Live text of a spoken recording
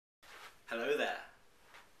Hello there.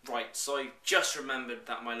 Right, so I just remembered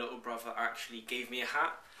that my little brother actually gave me a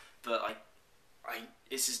hat, but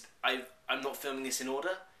I'm not filming this in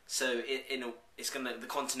order, so the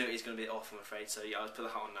continuity is gonna be off, I'm afraid. So yeah, I'll put the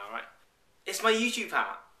hat on now, right? It's my YouTube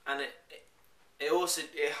hat, and it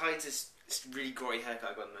hides this really grotty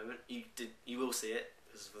haircut I've got at the moment. You will see it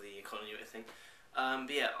because of the continuity thing. But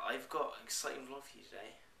yeah, I've got an exciting vlog for you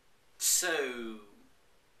today. So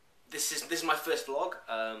this is my first vlog.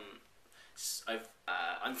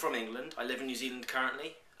 I'm from England. I live in New Zealand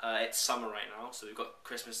currently. It's summer right now, so we've got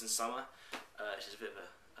Christmas and summer, which is a bit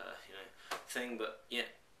of a thing. But yeah,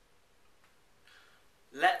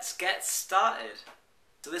 let's get started.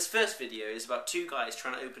 So this first video is about two guys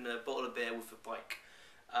trying to open a bottle of beer with a bike.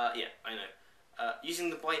 Yeah, I know. Using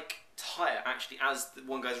the bike tyre actually as the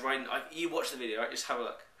one guy's riding. You watch the video, right? Just have a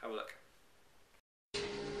look. Have a look.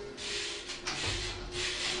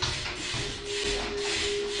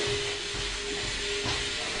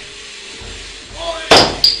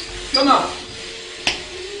 Jona!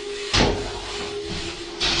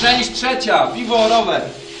 Część trzecia, piwo, rower.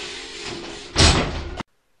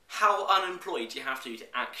 How unemployed do you have to be to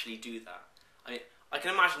actually do that? I mean, I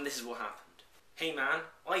can imagine this is what happened. Hey man,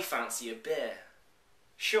 I fancy a beer.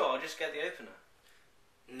 Sure, I'll just get the opener.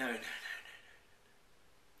 No.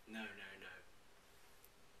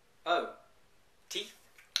 Oh, teeth?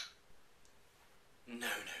 No.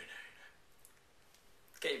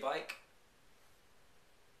 Get your bike.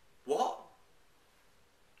 What?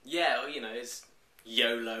 Yeah, well, you know, it's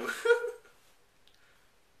YOLO.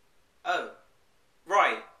 Oh,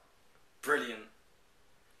 right. Brilliant.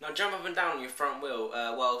 Now jump up and down on your front wheel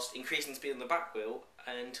whilst increasing speed on the back wheel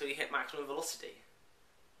until you hit maximum velocity.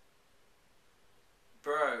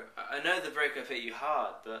 Bro, I know the breakup hit you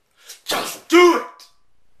hard, but just do it!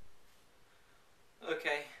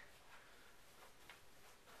 Okay.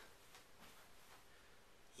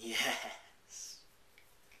 Yes.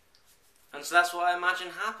 And so that's what I imagine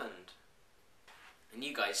happened. And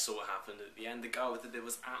you guys saw what happened at the end. The guy with the bit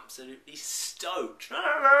was absolutely stoked.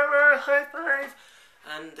 High five!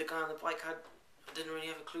 And the guy on the bike didn't really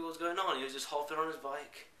have a clue what was going on. He was just hopping on his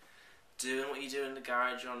bike, doing what you do in the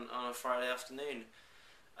garage on a Friday afternoon.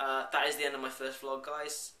 That is the end of my first vlog,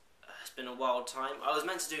 guys. It's been a wild time. I was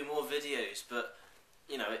meant to do more videos, but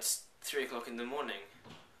you know, it's 3 o'clock in the morning.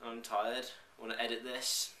 I'm tired. I want to edit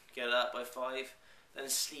this, get it up by 5, then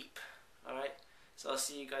sleep. Alright? So I'll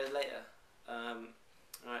see you guys later.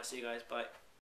 Alright, see you guys. Bye.